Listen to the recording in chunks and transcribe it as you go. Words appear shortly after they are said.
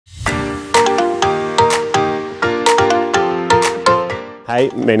Hi,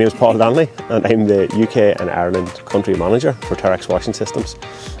 my name is Paul Donnelly and I'm the UK and Ireland Country Manager for Terex Washing Systems.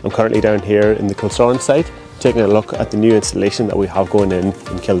 I'm currently down here in the Kilsaran site taking a look at the new installation that we have going in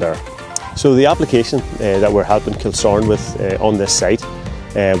Kildare. So the application that we're helping Kilsaran with on this site,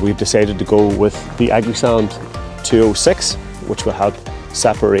 we've decided to go with the AggreSand 206, which will help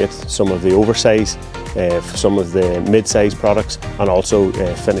separate some of the oversize, some of the mid-size products, and also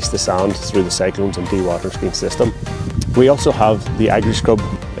finish the sand through the cyclones and dewatering screen system. We also have the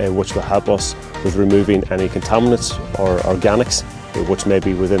AggreScrub, which will help us with removing any contaminants or organics which may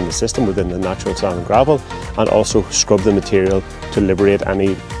be within the system, within the natural sand and gravel, and also scrub the material to liberate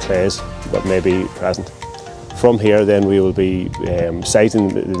any clays that may be present. From here then we will be sizing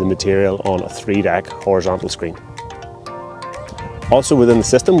the material on a 3-deck horizontal screen. Also within the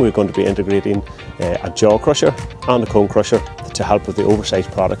system we're going to be integrating a jaw crusher and a cone crusher to help with the oversized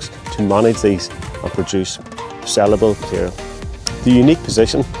products to manage these and produce sellable material. The unique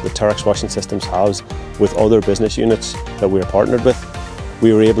position that Terex Washing Systems has with other business units that we are partnered with,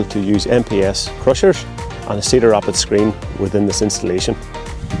 we were able to use MPS crushers and a Cedar Rapid screen within this installation.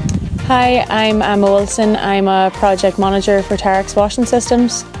 Hi, I'm Emma Wilson. I'm a project manager for Terex Washing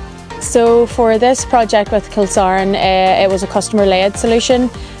Systems. So for this project with Kilsaran, it was a customer-led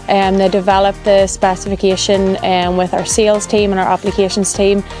solution. They developed the specification with our sales team and our applications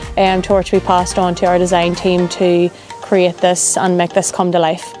team, to which we passed on to our design team to create this and make this come to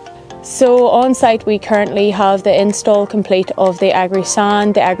life. So on site we currently have the install complete of the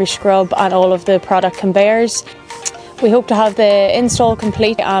AggreSand, the AggreScrub and all of the product conveyors. We hope to have the install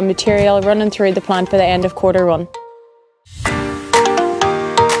complete and material running through the plant by the end of quarter one.